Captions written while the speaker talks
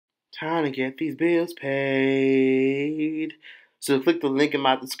Trying to get these bills paid. So click the link in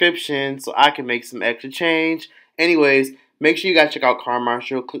my description so I can make some extra change. Anyways, make sure you guys check out Car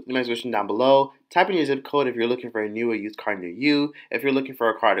Marshal. Click the description down below. Type in your zip code if you're looking for a new or used car near you. If you're looking for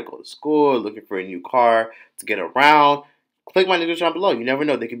a car to go to school, or looking for a new car to get around, click my description down below. You never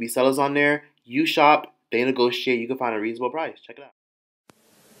know. There could be sellers on there. You shop, they negotiate. You can find a reasonable price. Check it out.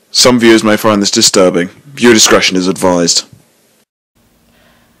 Some viewers may find this disturbing. Viewer discretion is advised.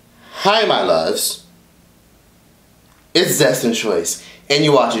 Hi, my loves. It's Destin Choice, and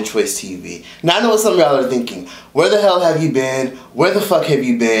you're watching Choice TV. Now, I know what some of y'all are thinking. Where the hell have you been? Where the fuck have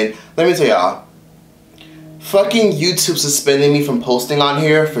you been? Let me tell y'all. Fucking YouTube suspended me from posting on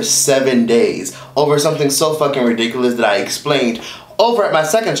here for 7 days over something so fucking ridiculous that I explained over at my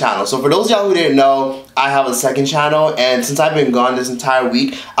second channel. So for those of y'all who didn't know, I have a second channel, and since I've been gone this entire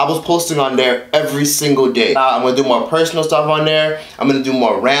week, I was posting on there every single day. I'm gonna do more personal stuff on there. I'm gonna do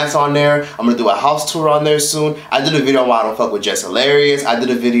more rants on there. I'm gonna do a house tour on there soon. I did a video on why I don't fuck with Jess Hilarious. I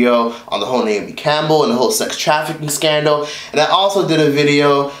did a video on the whole Naomi Campbell and the whole sex trafficking scandal. And I also did a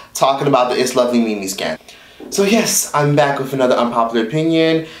video talking about the It's Lovely Mimi scandal. So yes, I'm back with another unpopular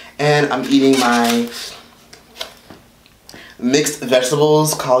opinion, and I'm eating my mixed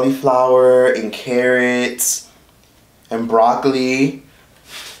vegetables, cauliflower and carrots and broccoli.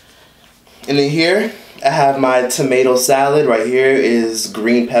 And then here I have my tomato salad. Right here is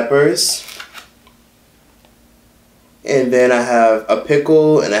green peppers. And then I have a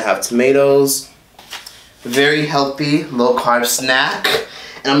pickle and I have tomatoes. Very healthy, low carb snack.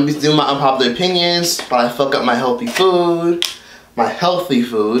 And I'm gonna be doing my unpopular opinions, but I fuck up my healthy food. My healthy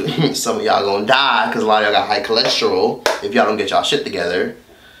food. Some of y'all gonna die because a lot of y'all got high cholesterol if y'all don't get y'all shit together.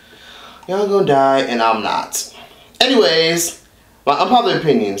 Y'all gonna die and I'm not. Anyways, my unpopular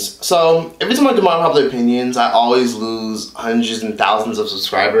opinions. So every time I do my unpopular opinions, I always lose hundreds and thousands of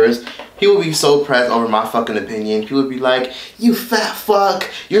subscribers. People be so pressed over my fucking opinion. People be like, you fat fuck,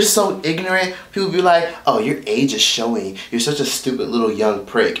 you're so ignorant. People be like, oh, your age is showing. You're such a stupid little young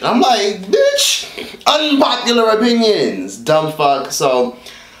prick. And I'm like, bitch, unpopular opinions, dumb fuck. So,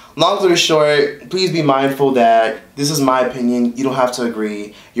 long story short, please be mindful that this is my opinion. You don't have to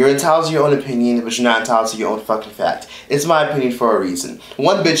agree. You're entitled to your own opinion, but you're not entitled to your own fucking fact. It's my opinion for a reason.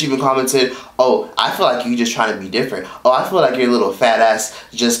 One bitch even commented, oh, I feel like you just trying to be different. Oh, I feel like your little fat ass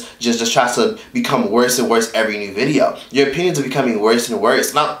just tries to become worse and worse every new video. Your opinions are becoming worse and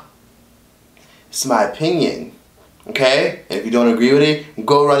worse. Now, it's my opinion, okay? And if you don't agree with it,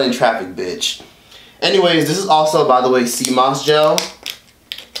 go run in traffic, bitch. Anyways, this is also, by the way, sea moss gel.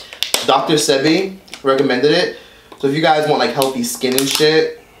 Dr. Sebi recommended it. So if you guys want like healthy skin and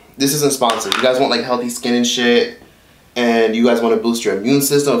shit, this isn't sponsored. If you guys want like healthy skin and shit, and you guys want to boost your immune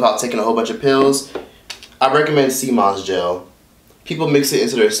system without taking a whole bunch of pills, I recommend sea moss gel. People mix it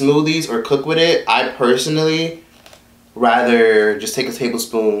into their smoothies or cook with it. I personally rather just take a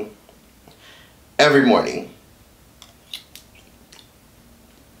tablespoon every morning.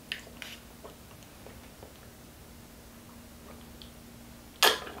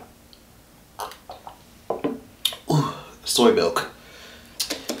 Ooh, soy milk.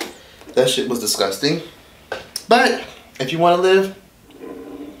 That shit was disgusting. But if you want to live,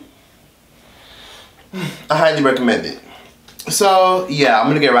 I highly recommend it. So yeah, I'm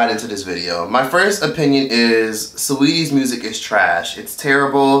gonna get right into this video. My first opinion is Saweetie's music is trash. It's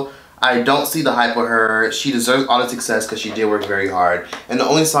terrible. I don't see the hype with her. She deserves all the success because she did work very hard. And the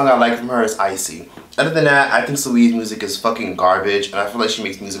only song I like from her is Icy. Other than that, I think Saweetie's music is fucking garbage, and I feel like she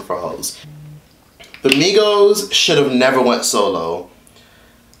makes music for hoes. The Migos should have never went solo.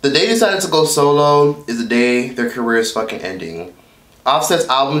 The day they decided to go solo is the day their career is fucking ending. Offset's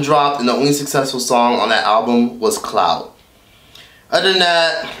album dropped, and the only successful song on that album was Clout. Other than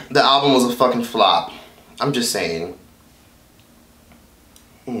that, the album was a fucking flop. I'm just saying.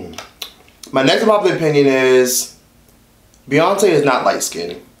 My next unpopular opinion is Beyonce is not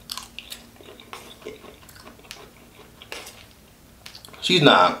light-skinned. She's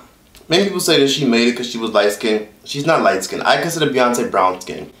not. Many people say that she made it because she was light-skinned. She's not light-skinned. I consider Beyonce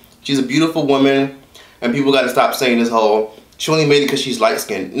brown-skinned. She's a beautiful woman, and people got to stop saying this whole, she only made it because she's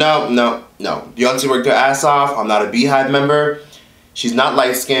light-skinned. No, no, no. Beyonce worked her ass off. I'm not a Beehive member. She's not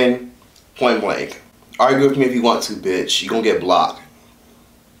light-skinned, point blank. Argue with me if you want to, bitch. You're gonna get blocked.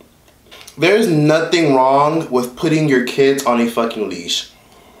 There's nothing wrong with putting your kids on a fucking leash.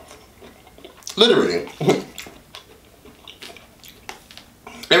 Literally.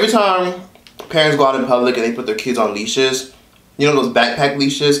 Every time parents go out in public and they put their kids on leashes, you know those backpack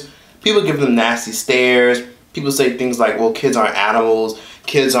leashes, people give them nasty stares. People say things like, well, kids aren't animals,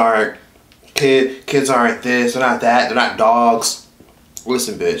 kids aren't this, they're not that, they're not dogs.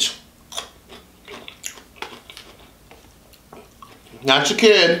 Listen, bitch, Not your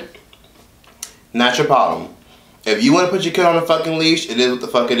kid. Not your problem. If you want to put your kid on a fucking leash, it is what the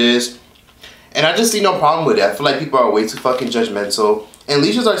fuck it is. And I just see no problem with it. I feel like people are way too fucking judgmental. And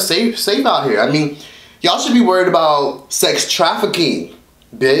leashes are safe out here. I mean, y'all should be worried about sex trafficking,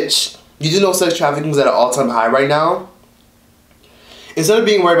 bitch. You do know sex trafficking is at an all-time high right now? Instead of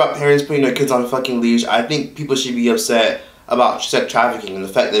being worried about parents putting their kids on a fucking leash, I think people should be upset about sex trafficking and the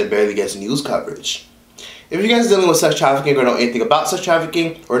fact that it barely gets news coverage. If you guys are dealing with sex trafficking or know anything about sex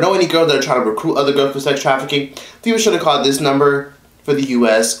trafficking, or know any girls that are trying to recruit other girls for sex trafficking, please be sure to call this number for the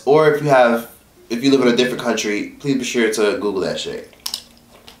US, or if you live in a different country, please be sure to Google that shit.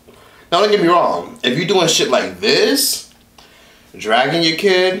 Now don't get me wrong, if you're doing shit like this, dragging your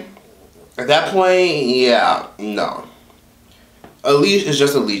kid, at that point, yeah, no. A leash is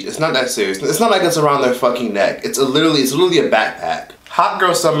just a leash. It's not that serious. It's not like it's around their fucking neck. It's literally a backpack. Hot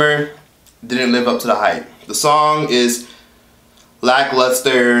Girl Summer didn't live up to the hype. The song is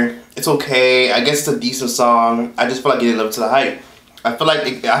lackluster. It's okay. I guess it's a decent song. I just feel like it didn't live up to the hype. I feel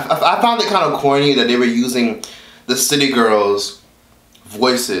like I found it kind of corny that they were using the City Girls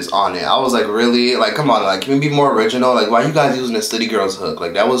voices on it. I was like, really? Like, come on, like, can we be more original? Like, why are you guys using the City Girls hook?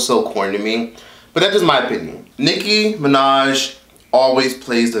 Like, that was so corny to me. But that's just my opinion. Nicki Minaj always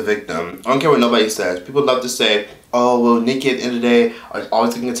plays the victim. I don't care what nobody says. People love to say, oh, well, Nicki at the end of the day is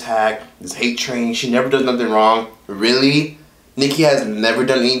always getting attacked. This hate train. She never does nothing wrong. Really? Nicki has never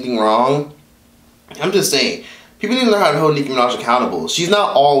done anything wrong? I'm just saying. People need to learn how to hold Nicki Minaj accountable. She's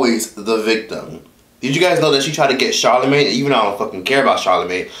not always the victim. Did you guys know that she tried to get Charlamagne, even though I don't fucking care about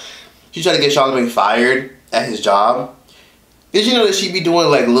Charlamagne, she tried to get Charlamagne fired at his job? Did you know that she be doing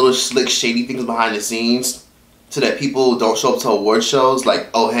like little slick shady things behind the scenes so that people don't show up to award shows? Like,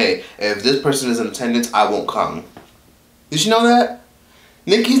 oh hey, if this person is in attendance, I won't come. Did you know that?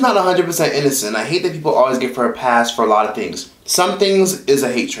 Nicki's not 100% innocent. I hate that people always give her a pass for a lot of things. Some things is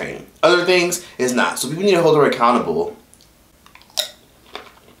a hate train. Other things is not. So people need to hold her accountable.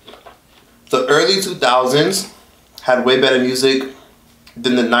 The early 2000s had way better music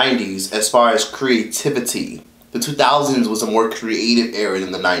than the 90s as far as creativity. The 2000s was a more creative era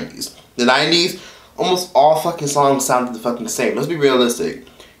than the 90s. The 90s, almost all fucking songs sounded the fucking same. Let's be realistic.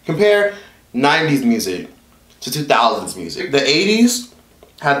 Compare 90s music to 2000s music. The 80s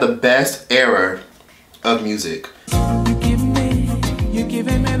had the best era of music. You're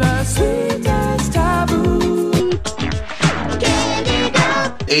giving me the sweetest taboo.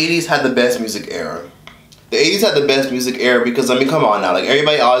 80s had the best music era. The 80s had the best music era because, I mean, come on now. Like,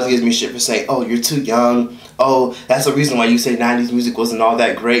 everybody always gives me shit for saying, oh, you're too young. Oh, that's the reason why you say 90s music wasn't all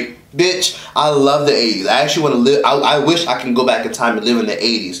that great. Bitch, I love the 80s. I actually want to live, I wish I can go back in time and live in the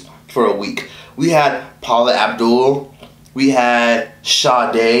 80s for a week. We had Paula Abdul. We had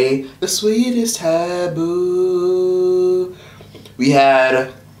Sade, the sweetest taboo. We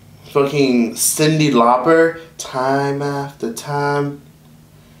had fucking Cyndi Lauper, time after time.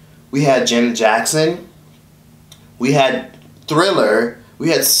 We had Janet Jackson. We had Thriller. We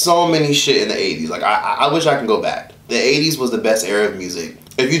had so many shit in the 80s. Like, I wish I can go back. The 80s was the best era of music.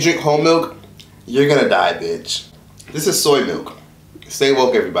 If you drink whole milk, you're gonna die, bitch. This is soy milk. Stay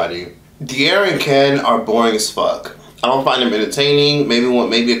woke, everybody. De'Ara and Ken are boring as fuck. I don't find them entertaining.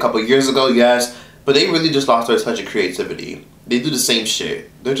 Maybe a couple years ago, yes. But they really just lost their touch of creativity. They do the same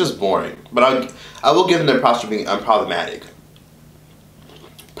shit. They're just boring. But I will give them their props for being unproblematic.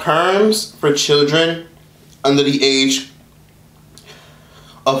 Perms for children under the age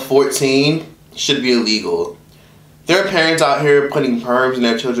of 14 should be illegal. There are parents out here putting perms in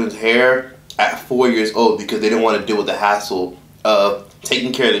their children's hair at 4 years old because they don't want to deal with the hassle of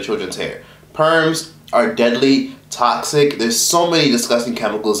taking care of their children's hair. Perms are deadly, toxic. There's so many disgusting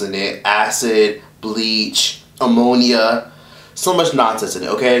chemicals in it. Acid, bleach, ammonia. So much nonsense in it,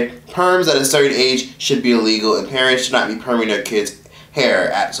 okay? Perms at a certain age should be illegal, and parents should not be perming their kids'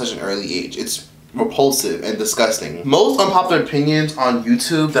 hair at such an early age. It's repulsive and disgusting. Most unpopular opinions on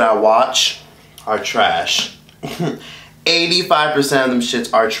YouTube that I watch are trash. 85% of them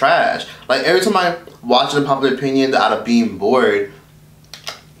shits are trash. Like, every time I watch an unpopular opinion out of being bored,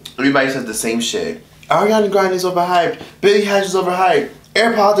 everybody says the same shit. Ariana Grande is overhyped. BITXH is overhyped.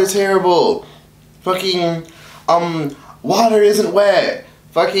 AirPods are terrible. Fucking, water isn't wet.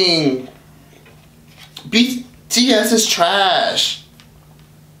 Fucking, BTS is trash.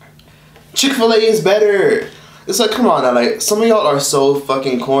 Chick-fil-A is better. It's like, come on now, like, some of y'all are so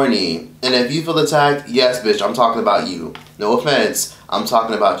fucking corny. And if you feel attacked, yes, bitch, I'm talking about you. No offense, I'm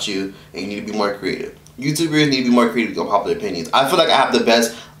talking about you, and you need to be more creative. YouTubers need to be more creative with unpopular opinions. I feel like I have the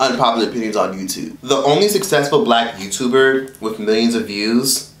best unpopular opinions on YouTube. The only successful black YouTuber with millions of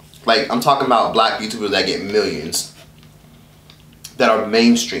views, like, I'm talking about black YouTubers that get millions. that are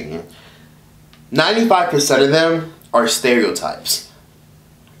mainstream, 95% of them are stereotypes.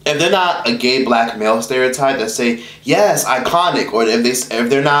 If they're not a gay black male stereotype that say, yes, iconic, or if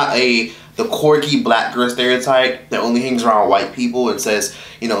they're not the quirky black girl stereotype that only hangs around white people and says,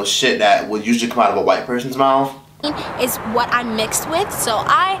 you know, shit that would usually come out of a white person's mouth, is what I'm mixed with. So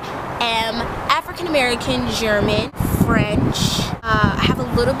I am African American, German, French. I have a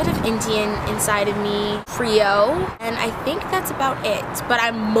little bit of Indian inside of me, Creole, and I think that's about it. But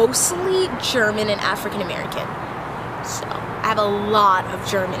I'm mostly German and African American. So I have a lot of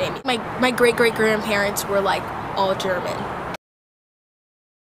German in me. My great-great-grandparents were like all German.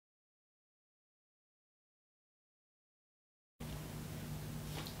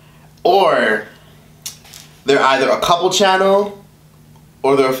 or they're either a couple channel,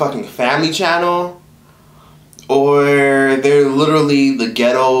 or they're a fucking family channel, or they're literally the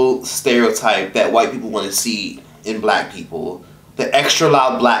ghetto stereotype that white people want to see in black people. The extra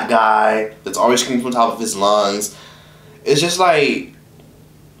loud black guy that's always screaming from the top of his lungs. It's just like,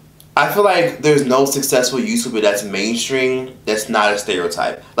 I feel like there's no successful YouTuber that's mainstream that's not a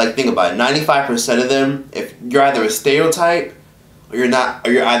stereotype. Like, think about it, 95% of them, if you're either a stereotype or you're not,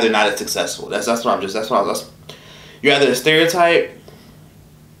 or you're either not as successful. You're either a stereotype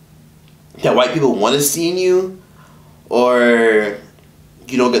that white people want to see in you, or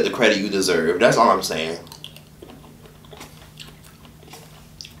you don't get the credit you deserve. That's all I'm saying.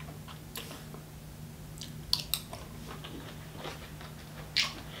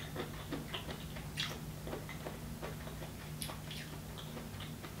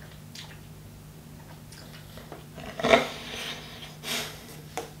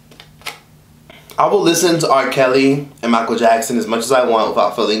 I will listen to R. Kelly and Michael Jackson as much as I want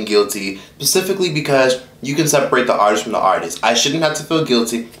without feeling guilty, specifically because you can separate the artist from the artist. I shouldn't have to feel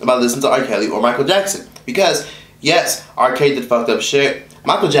guilty about listening to R. Kelly or Michael Jackson, because yes, R. Kelly did fucked up shit.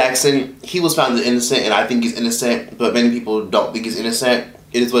 Michael Jackson, he was found innocent, and I think he's innocent, but many people don't think he's innocent.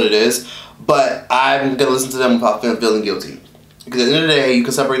 It is what it is. But I'm gonna listen to them without feeling guilty, because at the end of the day, you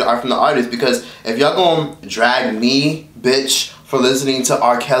can separate the art from the artist. Because if y'all gonna drag me, bitch, for listening to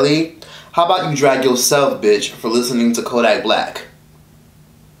R. Kelly, how about you drag yourself, bitch, for listening to Kodak Black?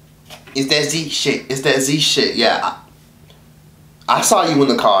 It's that Z shit. It's that Z shit. Yeah. I saw you in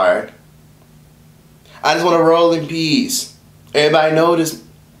the car. I just want to roll in peace. Everybody noticed.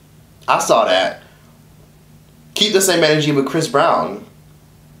 I saw that. Keep the same energy with Chris Brown.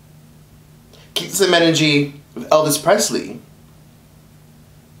 Keep the same energy with Elvis Presley,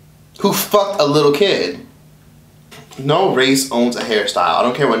 who fucked a little kid. No race owns a hairstyle. I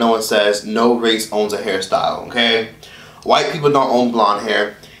don't care what no one says. No race owns a hairstyle, okay? White people don't own blonde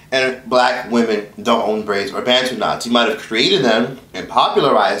hair, and black women don't own braids or Bantu knots. You might have created them and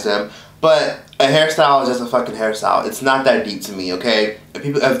popularized them, but a hairstyle is just a fucking hairstyle. It's not that deep to me, okay?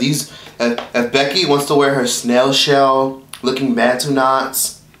 If Becky wants to wear her snail shell looking Bantu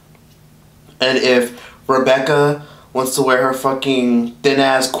knots, and if Rebecca wants to wear her fucking thin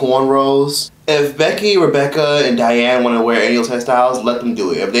ass cornrows, if Becky, Rebecca, and Diane want to wear any of those hairstyles, let them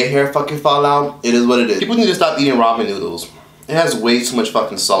do it. If their hair fucking fall out, it is what it is. People need to stop eating ramen noodles. It has way too much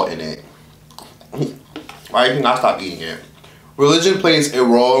fucking salt in it. Why do you think I stopped eating it? Religion plays a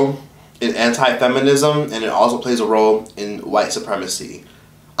role in anti-feminism, and it also plays a role in white supremacy.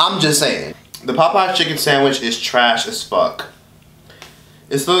 I'm just saying. The Popeye chicken sandwich is trash as fuck.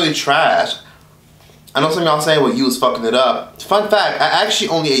 It's literally trash. I know some of y'all saying, well, you was fucking it up. Fun fact, I actually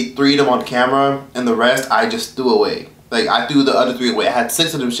only ate 3 of them on camera, and the rest I just threw away. Like, I threw the other 3 away. I had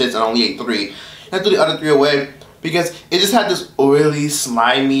 6 of them shits and I only ate 3. I threw the other 3 away because it just had this oily,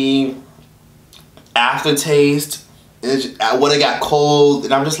 slimy aftertaste. When it got cold,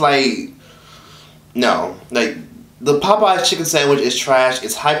 and I'm just like, no. Like, the Popeye chicken sandwich is trash.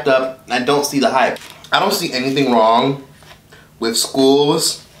 It's hyped up, and I don't see the hype. I don't see anything wrong with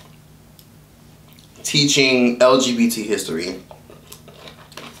schools teaching LGBT history.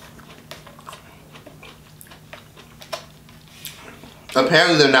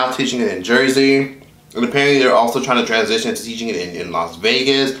 Apparently they're now teaching it in Jersey, and apparently they're also trying to transition to teaching it in Las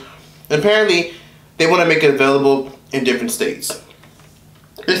Vegas, and apparently they want to make it available in different states.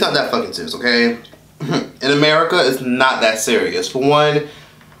 It's not that fucking serious, okay? In America, it's not that serious. For one,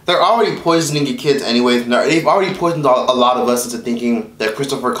 they're already poisoning your kids anyways. They've already poisoned a lot of us into thinking that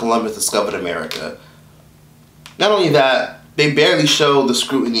Christopher Columbus discovered America. Not only that, they barely show the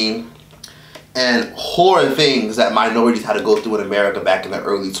scrutiny and horrid things that minorities had to go through in America back in the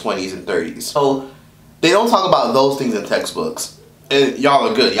early 20s and 30s. So they don't talk about those things in textbooks. And y'all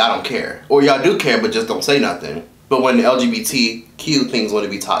are good, y'all don't care. Or y'all do care but just don't say nothing. But when the LGBTQ things want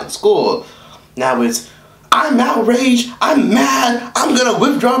to be taught in school, now it's, I'm outraged, I'm mad, I'm gonna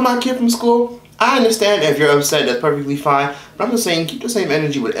withdraw my kid from school. I understand if you're upset, that's perfectly fine. But I'm just saying, keep the same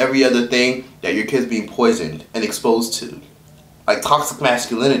energy with every other thing that your kid's being poisoned and exposed to. Like toxic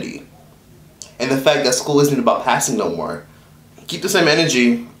masculinity. And the fact that school isn't about passing no more. Keep the same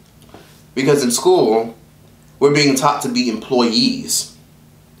energy, because in school, we're being taught to be employees.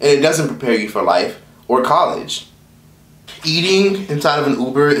 And it doesn't prepare you for life or college. Eating inside of an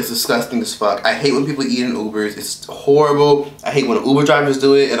Uber is disgusting as fuck. I hate when people eat in Ubers. It's horrible. I hate when Uber drivers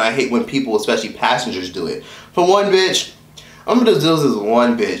do it, and I hate when people, especially passengers, do it. For one bitch, I'm gonna deal with this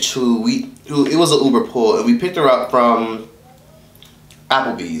one bitch who it was an Uber pull, and we picked her up from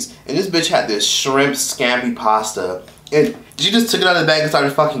Applebee's, and this bitch had this shrimp scampi pasta, and she just took it out of the bag and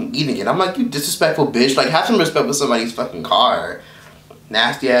started fucking eating it. I'm like, you disrespectful bitch. Like, have some respect with somebody's fucking car.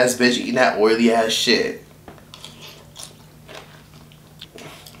 Nasty ass bitch eating that oily ass shit.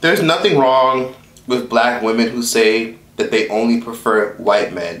 There's nothing wrong with black women who say that they only prefer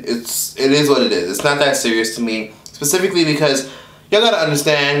white men. It is what it is. It's not that serious to me. Specifically because y'all gotta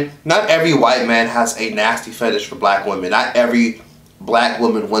understand, not every white man has a nasty fetish for black women. Not every black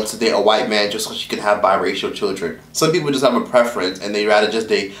woman wants to date a white man just so she can have biracial children. Some people just have a preference and they'd rather just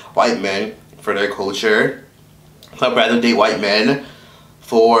date white men for their culture. I'd rather date white men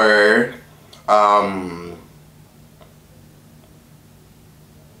for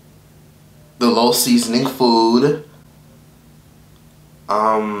the low seasoning food.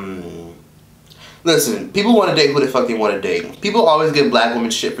 Listen, people want to date who the fuck they want to date. People always give black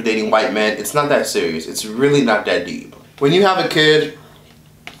women shit for dating white men. It's not that serious. It's really not that deep. When you have a kid,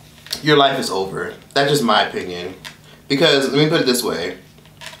 your life is over. That's just my opinion. Because, let me put it this way.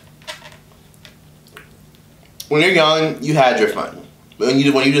 When you're young, you had your fun. But when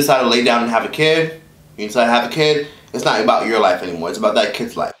you decide to lay down and have a kid, it's not about your life anymore. It's about that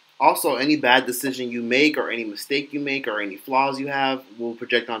kid's life. Also, any bad decision you make or any mistake you make or any flaws you have will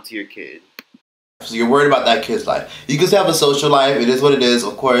project onto your kid. So you're worried about that kid's life. You can still have a social life. It is what it is,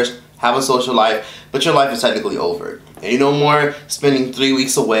 of course. Have a social life. But your life is technically over. And you no more spending 3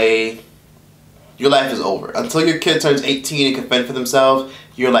 weeks away. Your life is over. Until your kid turns 18 and can fend for themselves,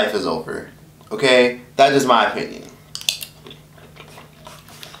 your life is over. Okay? That is my opinion.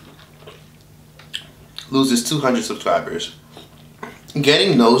 Loses 200 subscribers.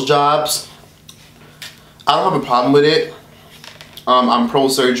 Getting nose jobs, I don't have a problem with it. I'm pro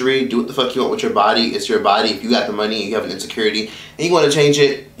surgery. Do what the fuck you want with your body. It's your body. If you got the money, you have an insecurity, and you want to change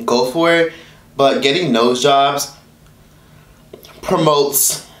it, go for it. But getting nose jobs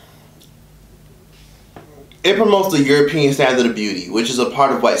promotes the European standard of beauty, which is a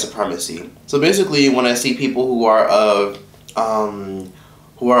part of white supremacy. So basically, when I see people who are of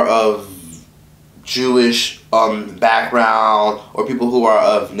Jewish background, or people who are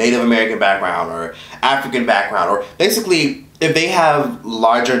of Native American background or African background, or basically if they have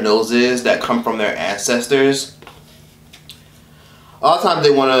larger noses that come from their ancestors, a lot of times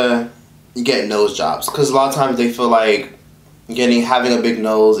they want to get nose jobs because a lot of times they feel like having a big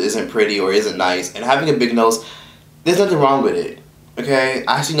nose isn't pretty or isn't nice. And having a big nose, there's nothing wrong with it. Okay,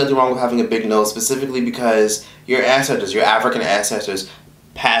 I see nothing wrong with having a big nose, specifically because your ancestors, your African ancestors,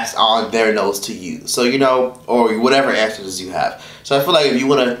 passed on their nose to you. So, you know, or whatever ancestors you have. So I feel like if you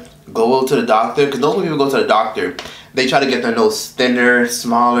want to go to the doctor, because those people go to the doctor, they try to get their nose thinner,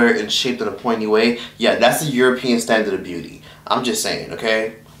 smaller, and shaped in a pointy way. Yeah, that's the European standard of beauty. I'm just saying,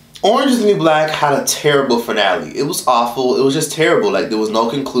 okay? Orange is the New Black had a terrible finale. It was awful. It was just terrible. Like, there was no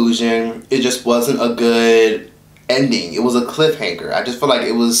conclusion. It just wasn't a good ending. It was a cliffhanger. I just feel like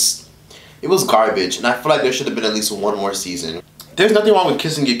it was garbage. And I feel like there should have been at least one more season. There's nothing wrong with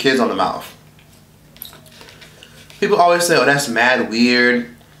kissing your kids on the mouth. People always say, oh, that's mad weird.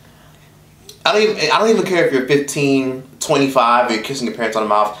 I don't even care if you're 15, 25, or you're kissing your parents on the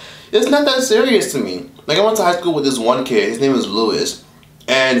mouth. It's not that serious to me. Like, I went to high school with this one kid. His name was Lewis.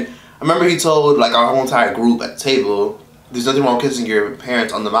 And I remember he told, like, our whole entire group at the table, there's nothing wrong with kissing your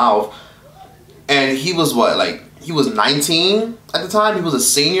parents on the mouth. And he was what, like, he was 19 at the time. He was a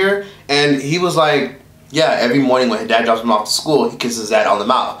senior. And he was like, yeah, every morning when his dad drops him off to school, he kisses his dad on the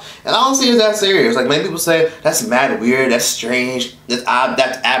mouth. And I don't see it as that serious. Like, many people say, that's mad weird, that's strange, that's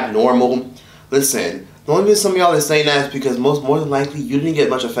abnormal. Listen, the only reason some of y'all are saying that is because more than likely, you didn't get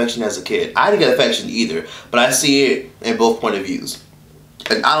much affection as a kid. I didn't get affection either, but I see it in both point of views.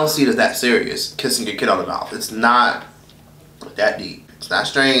 And I don't see it as that serious, kissing your kid on the mouth. It's not that deep. It's not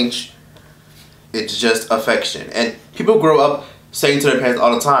strange. It's just affection. And people grow up saying to their parents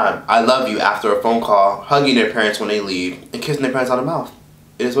all the time, I love you, after a phone call, hugging their parents when they leave, and kissing their parents on the mouth.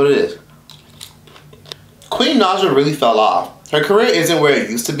 It is what it is. Queen Naija really fell off. Her career isn't where it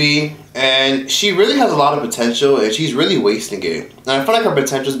used to be, and she really has a lot of potential, and she's really wasting it. And I feel like her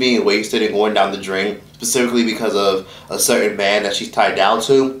potential is being wasted and going down the drain, specifically because of a certain man that she's tied down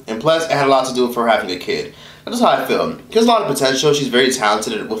to, and plus it had a lot to do with her having a kid. That's how I feel. She has a lot of potential. She's very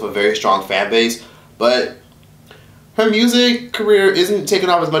talented with a very strong fan base, but her music career isn't taking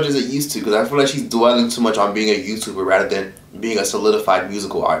off as much as it used to, because I feel like she's dwelling too much on being a YouTuber rather than being a solidified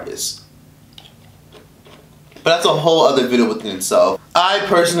musical artist. But that's a whole other video within itself. I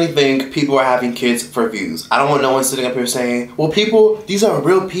personally think people are having kids for views. I don't want no one sitting up here saying, well, people, these are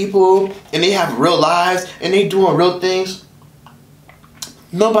real people, and they have real lives, and they doing real things.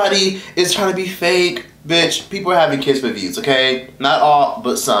 Nobody is trying to be fake, bitch. People are having kids for views, okay? Not all,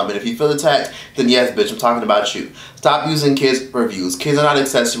 but some. And if you feel attacked, then yes, bitch, I'm talking about you. Stop using kids for views. Kids are not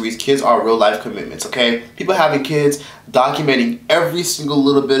accessories. Kids are real life commitments, okay? People having kids, documenting every single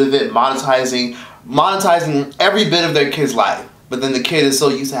little bit of it, monetizing every bit of their kid's life. But then the kid is so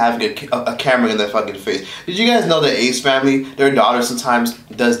used to having a camera in their fucking face. Did you guys know that Ace family, their daughter sometimes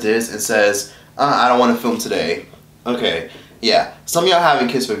does this and says, I don't want to film today. Okay, yeah. Some of y'all having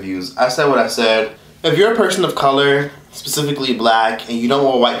kids for views. I said what I said. If you're a person of color, specifically black, and you don't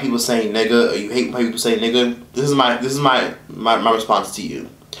want white people saying nigga, or you hate white people saying nigga, this is my response to you.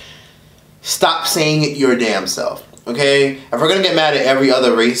 Stop saying it your damn self. Okay? If we're gonna get mad at every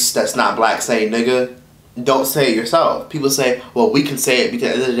other race that's not black saying nigga, don't say it yourself. People say, well, we can say it because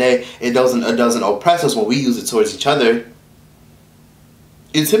at the end of the day, it doesn't oppress us when we use it towards each other.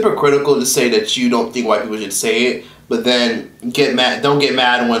 It's hypocritical to say that you don't think white people should say it, but then don't get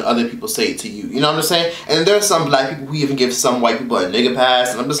mad when other people say it to you. You know what I'm saying? And there are some black people who even give some white people a nigga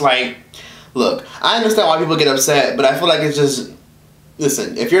pass, and I'm just like, look, I understand why people get upset, but I feel like it's just,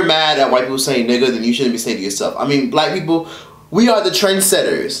 listen, if you're mad at white people saying nigga, then you shouldn't be saying to yourself. I mean, black people, we are the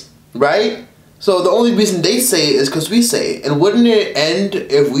trendsetters, right? So the only reason they say it is because we say it. And wouldn't it end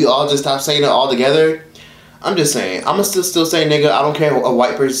if we all just stopped saying it all together? I'm just saying. I'm still say nigga. I don't care if a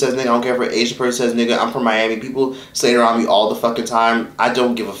white person says nigga. I don't care if an Asian person says nigga. I'm from Miami. People say it around me all the fucking time. I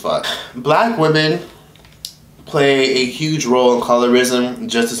don't give a fuck. Black women play a huge role in colorism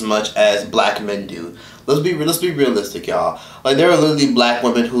just as much as black men do. Let's be realistic, y'all. Like, there are literally black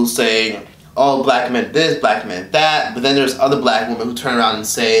women who say, oh, black men this, black men that. But then there's other black women who turn around and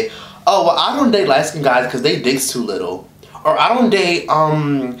say, oh, well, I don't date light-skinned guys because they dick's too little. Or I don't date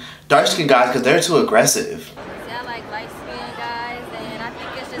dark-skinned guys because they're too aggressive. See, I like light-skinned guys, and I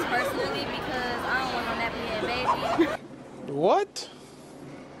think it's just personally because I don't want no nappy-head baby. What? So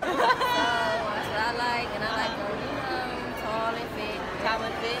that's what I like, and I like them, you know, tall and fit. Tall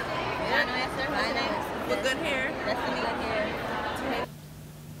and fit. Final answer? Final answer. With good hair. That's the good hair.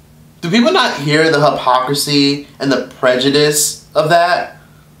 Do people not hear the hypocrisy and the prejudice of that?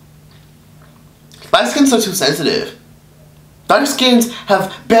 Light skins are too sensitive. Dark skins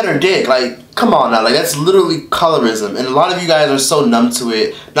have better dick. Like, come on now. Like, that's literally colorism. And a lot of you guys are so numb to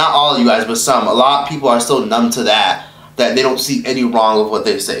it. Not all of you guys, but some. A lot of people are so numb to that they don't see any wrong with what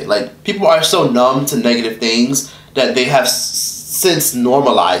they say. Like, people are so numb to negative things that they have since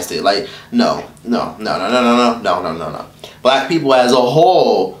normalized it. Like, no. Black people as a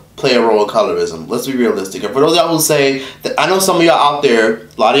whole play a role in colorism. Let's be realistic. And for those of y'all who say that, I know some of y'all out there,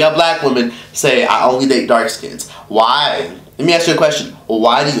 a lot of y'all black women say, I only date dark skins. Why? Let me ask you a question.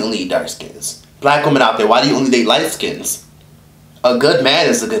 Why do you only date dark skins? Black women out there, why do you only date light skins? A good man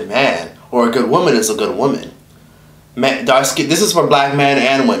is a good man, or a good woman is a good woman. Man, dark skin. This is for black men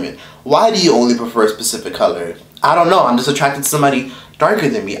and women. Why do you only prefer a specific color? I don't know. I'm just attracted to somebody darker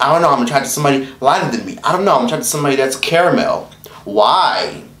than me. I don't know. I'm attracted to somebody lighter than me. I don't know. I'm attracted to somebody that's caramel.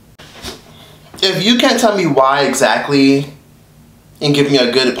 Why? If you can't tell me why exactly and give me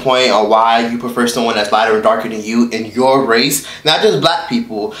a good point on why you prefer someone that's lighter and darker than you in your race, not just black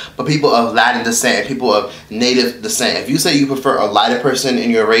people, but people of Latin descent, people of native descent. If you say you prefer a lighter person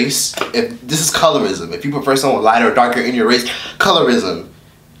in your race, if this is colorism. If you prefer someone lighter or darker in your race, colorism.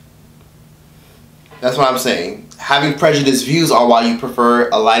 That's what I'm saying. Having prejudiced views on why you prefer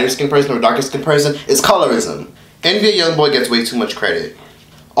a lighter skinned person or a darker skinned person is colorism. NBA Youngboy gets way too much credit.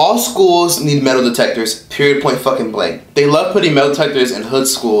 All schools need metal detectors, period, point fucking blank. They love putting metal detectors in hood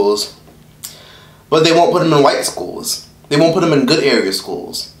schools, but they won't put them in white schools. They won't put them in good area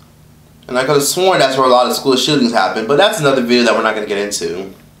schools. And I could have sworn that's where a lot of school shootings happen, but that's another video that we're not going to get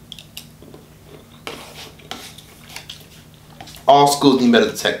into. All schools need metal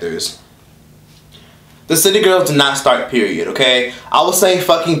detectors. The City Girls did not start period, okay? I was saying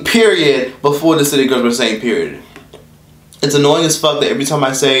fucking period before the City Girls were saying period. It's annoying as fuck that every time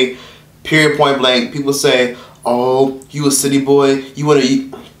I say period point blank, people say, oh, you a city boy, you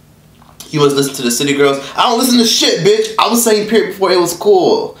He was listening to the City Girls. I don't listen to shit, bitch. I was saying period before it was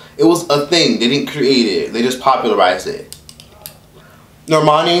cool. It was a thing. They didn't create it. They just popularized it.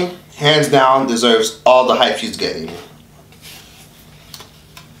 Normani, hands down, deserves all the hype she's getting.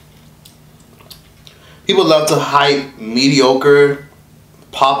 People love to hype mediocre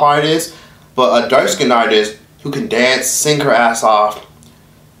pop artists, but a dark-skinned artist who can dance, sing her ass off,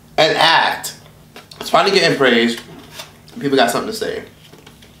 and act is finally getting praised. People got something to say.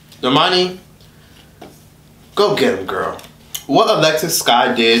 Normani, go get him, girl. What Alexis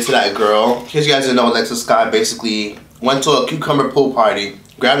Sky did to that girl, in case you guys didn't know, Alexis Sky basically went to a cucumber pool party,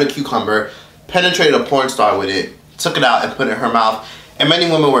 grabbed a cucumber, penetrated a porn star with it, took it out and put it in her mouth, and many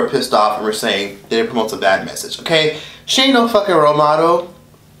women were pissed off and were saying that it promotes a bad message, okay? She ain't no fucking role model,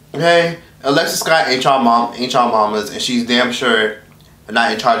 okay? Alexis Sky ain't y'all mamas, and she's damn sure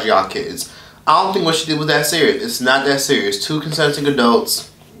not in charge of y'all kids. I don't think what she did was that serious. It's not that serious. 2 consenting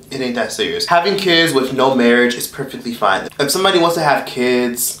adults, it ain't that serious. Having kids with no marriage is perfectly fine. If somebody wants to have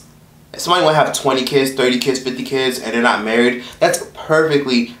kids, if somebody wants to have 20 kids, 30 kids, 50 kids, and they're not married, that's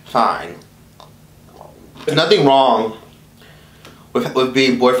perfectly fine. There's nothing wrong with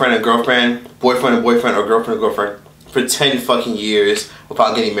being boyfriend and boyfriend, or girlfriend and girlfriend for 10 fucking years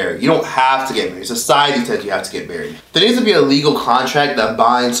without getting married. You don't have to get married. Society says you have to get married. There needs to be a legal contract that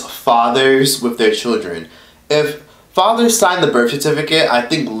binds fathers with their children. If fathers sign the birth certificate, I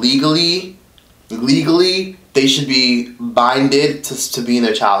think legally they should be binded to be in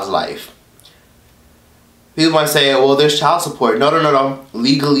their child's life. People might say, well, there's child support. No.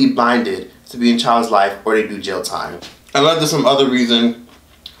 Legally binded to be in child's life, or they do jail time. Unless there's some other reason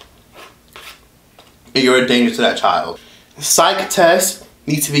you're a danger to that child. Psych tests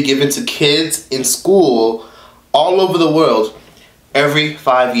need to be given to kids in school all over the world every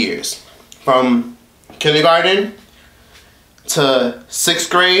 5 years. From kindergarten to 6th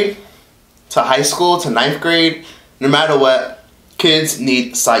grade to high school to 9th grade, no matter what, kids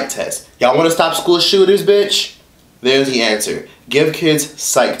need psych tests. Y'all want to stop school shooters, bitch? There's the answer. Give kids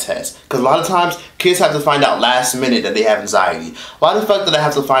psych tests. Because a lot of times, kids have to find out last minute that they have anxiety. Why the fuck did I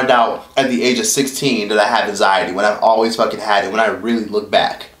have to find out at the age of 16 that I have anxiety when I've always fucking had it when I really look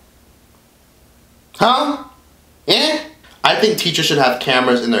back? Huh? Eh? I think teachers should have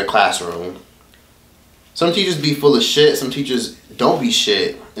cameras in their classroom. Some teachers be full of shit, some teachers don't be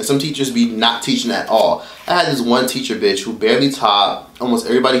shit, and some teachers be not teaching at all. I had this one teacher bitch who barely taught, almost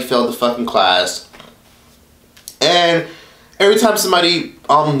everybody failed the fucking class. And every time somebody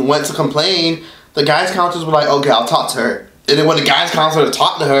went to complain, the guidance counselors were like, okay, I'll talk to her. And then when the guidance counselor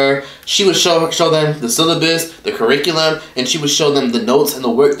talked to her, she would show them the syllabus, the curriculum, and she would show them the notes and the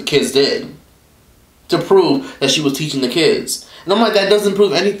work the kids did to prove that she was teaching the kids. And I'm like, that doesn't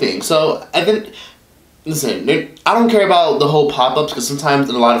prove anything. So I think, listen, I don't care about the whole pop-ups, because sometimes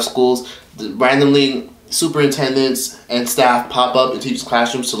in a lot of schools, randomly superintendents and staff pop up in teachers'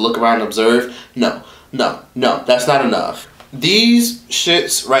 classrooms to look around and observe. No, that's not enough. These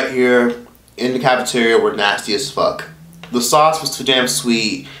shits right here in the cafeteria were nasty as fuck. The sauce was too damn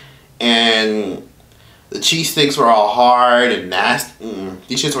sweet, and the cheese sticks were all hard and nasty.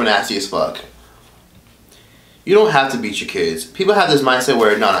 These shits were nasty as fuck. You don't have to beat your kids. People have this mindset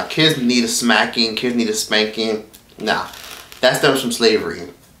where, no, kids need a smacking, kids need a spanking. Nah, that stems from slavery,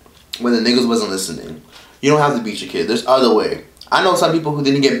 when the niggas wasn't listening. You don't have to beat your kid. There's other way. I know some people who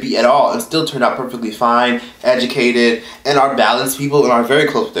didn't get beat at all and still turned out perfectly fine, educated, and are balanced people and are very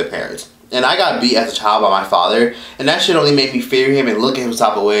close with their parents. And I got beat as a child by my father, and that shit only made me fear him and look at him some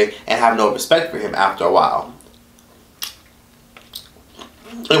type of way and have no respect for him after a while.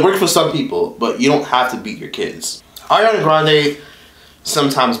 It works for some people, but you don't have to beat your kids. Ariana Grande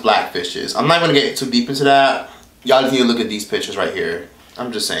sometimes blackfishes. I'm not going to get too deep into that. Y'all just need to look at these pictures right here.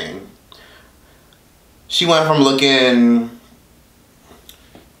 I'm just saying. She went from looking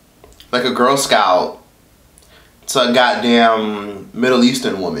like a Girl Scout to a goddamn Middle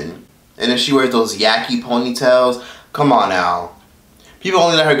Eastern woman. And then she wears those yucky ponytails. Come on now. People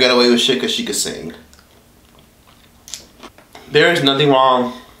only let her get away with shit because she could sing. There is nothing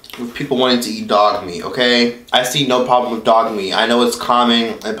wrong with people wanting to eat dog meat, okay? I see no problem with dog meat. I know it's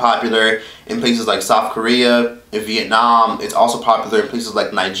common and popular in places like South Korea, in Vietnam. It's also popular in places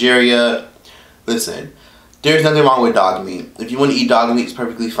like Nigeria. Listen, there's nothing wrong with dog meat. If you want to eat dog meat, it's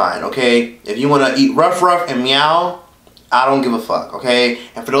perfectly fine, okay? If you want to eat ruff and meow, I don't give a fuck, okay?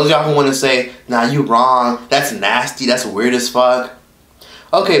 And for those of y'all who want to say, nah, you wrong, that's nasty, that's weird as fuck.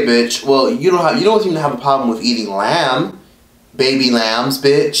 Okay, bitch, well, you don't seem to have a problem with eating lamb. Baby lambs,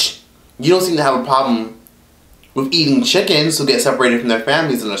 bitch. You don't seem to have a problem with eating chickens who get separated from their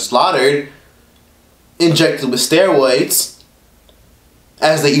families and are slaughtered, injected with steroids.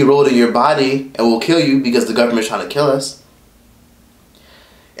 as they erode in your body and will kill you because the government is trying to kill us.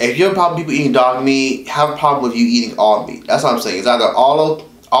 If you have a problem with people eating dog meat, have a problem with you eating all meat. That's what I'm saying. It's either all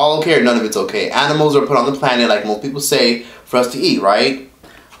okay or none of it's okay. Animals are put on the planet, like most people say, for us to eat, right?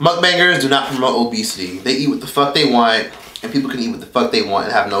 Mukbangers do not promote obesity. They eat what the fuck they want, and people can eat what the fuck they want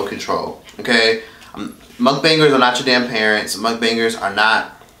and have no control, okay? Mukbangers are not your damn parents. Mukbangers are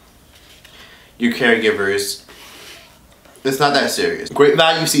not your caregivers. It's not that serious. Great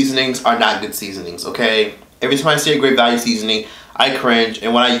value seasonings are not good seasonings, okay? Every time I see a great value seasoning, I cringe.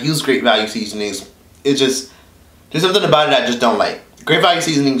 And when I use great value seasonings, it just, there's something about it I just don't like. Great value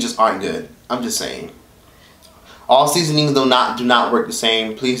seasonings just aren't good. I'm just saying. All seasonings do not work the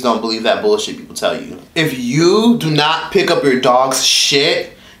same. Please don't believe that bullshit people tell you. If you do not pick up your dog's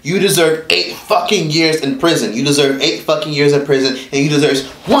shit, you deserve 8 fucking years in prison. You deserve 8 fucking years in prison, and you deserve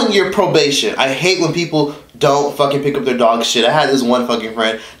 1 year probation. I hate when people don't fucking pick up their dog's shit. I had this one fucking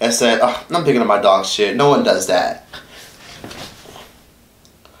friend that said, oh, I'm picking up my dog's shit. No one does that.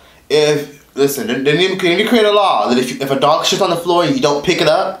 Listen, they need to create a law that if a dog shits on the floor and you don't pick it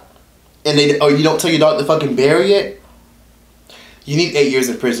up, or you don't tell your dog to fucking bury it, you need 8 years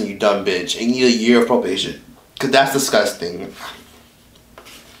in prison, you dumb bitch, and you need 1 year of probation. Cause that's disgusting.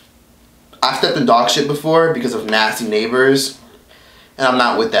 I've stepped in dog shit before because of nasty neighbors, and I'm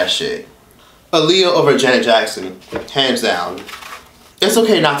not with that shit. Aaliyah over Janet Jackson, hands down. It's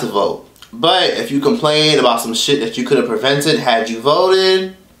okay not to vote, but if you complain about some shit that you could have prevented had you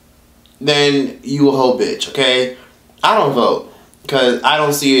voted, then you a whole bitch, okay? I don't vote because I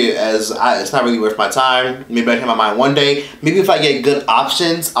don't see it as, it's not really worth my time. Maybe I change my mind one day. Maybe if I get good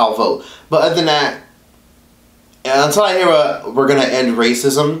options, I'll vote. But other than that, until I hear we're gonna end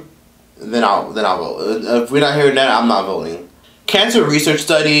racism, then I'll vote. If we're not hearing that, I'm not voting. Cancer research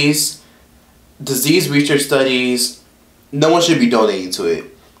studies, disease research studies, no one should be donating to it,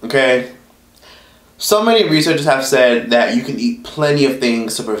 okay? So many researchers have said that you can eat plenty of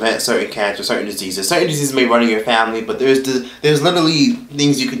things to prevent certain cancers, certain diseases. Certain diseases may run in your family, but there's literally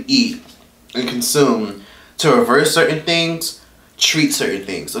things you can eat and consume to reverse certain things, treat certain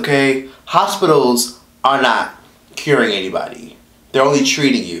things, okay? Hospitals are not curing anybody. They're only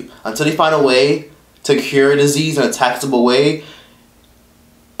treating you. Until they find a way to cure a disease in a taxable way,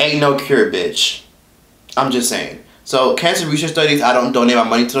 ain't no cure, bitch. I'm just saying. So, cancer research studies, I don't donate my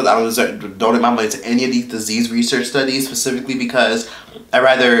money to those. I don't donate my money to any of these disease research studies, specifically because I'd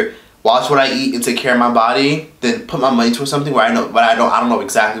rather watch what I eat and take care of my body than put my money towards something where I don't know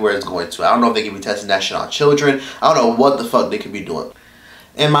exactly where it's going to. I don't know if they could be testing that shit on children. I don't know what the fuck they could be doing.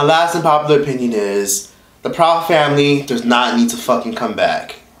 And my last unpopular opinion is, the Proud family does not need to fucking come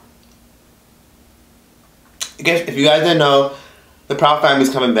back. If you guys didn't know, the Proud family is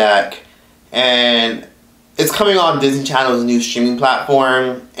coming back, and it's coming on Disney Channel's new streaming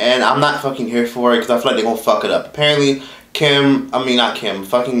platform, and I'm not fucking here for it because I feel like they're gonna fuck it up. Apparently,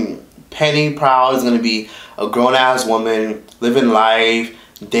 fucking Penny Proud is gonna be a grown-ass woman, living life,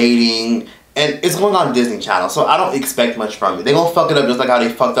 dating, and it's going on Disney Channel, so I don't expect much from it. They're gonna fuck it up just like how they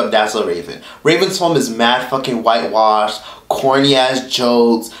fucked up That's So Raven. Raven's home is mad fucking whitewashed, corny-ass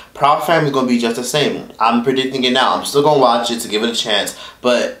jokes. Proud Family's gonna be just the same. I'm predicting it now. I'm still gonna watch it to give it a chance,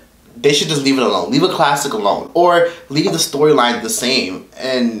 but they should just leave it alone. Leave a classic alone. Or leave the storyline the same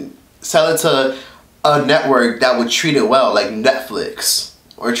and sell it to a network that would treat it well, like Netflix.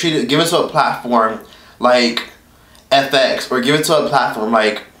 Or give it to a platform like FX. Or give it to a platform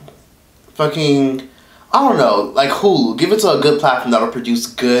like fucking, I don't know, like Hulu. Give it to a good platform that'll produce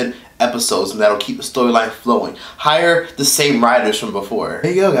good episodes and that'll keep the storyline flowing. Hire the same writers from before.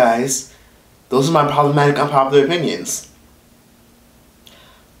 There you go, guys. Those are my problematic, unpopular opinions.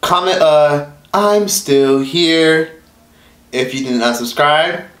 Comment, I'm still here. If you did not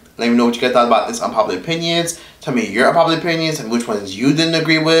subscribe, let me know what you guys thought about this unpopular opinions. Tell me your unpopular opinions and which ones you didn't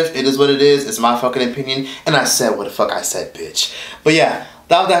agree with. It is what it is. It's my fucking opinion. And I said what the fuck I said, bitch. But yeah,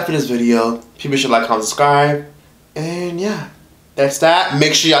 that was that for this video. People should like, comment, subscribe. And yeah, that's that.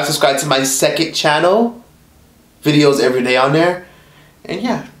 Make sure y'all subscribe to my second channel. Videos every day on there. And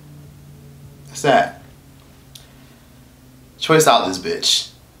yeah, that's that. Choice out this bitch.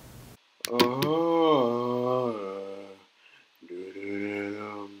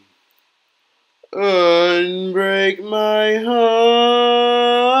 Unbreak my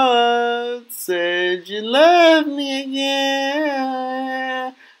heart, said you love me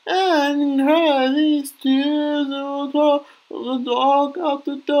again, and cry these tears will talk the dog out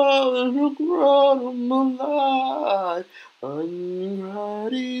the door and look around on my life, uncry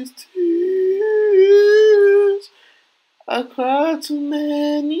these tears. I cried too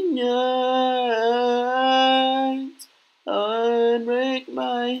many nights, unbreak my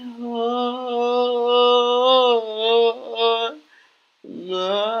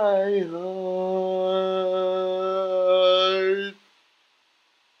my heart.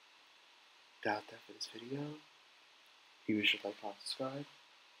 Got that for this video. You should like, comment, subscribe.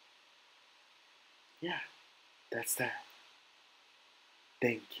 Yeah, that's that.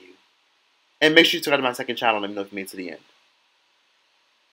 Thank you. And make sure you subscribe to my second channel and let me know if you made it to the end.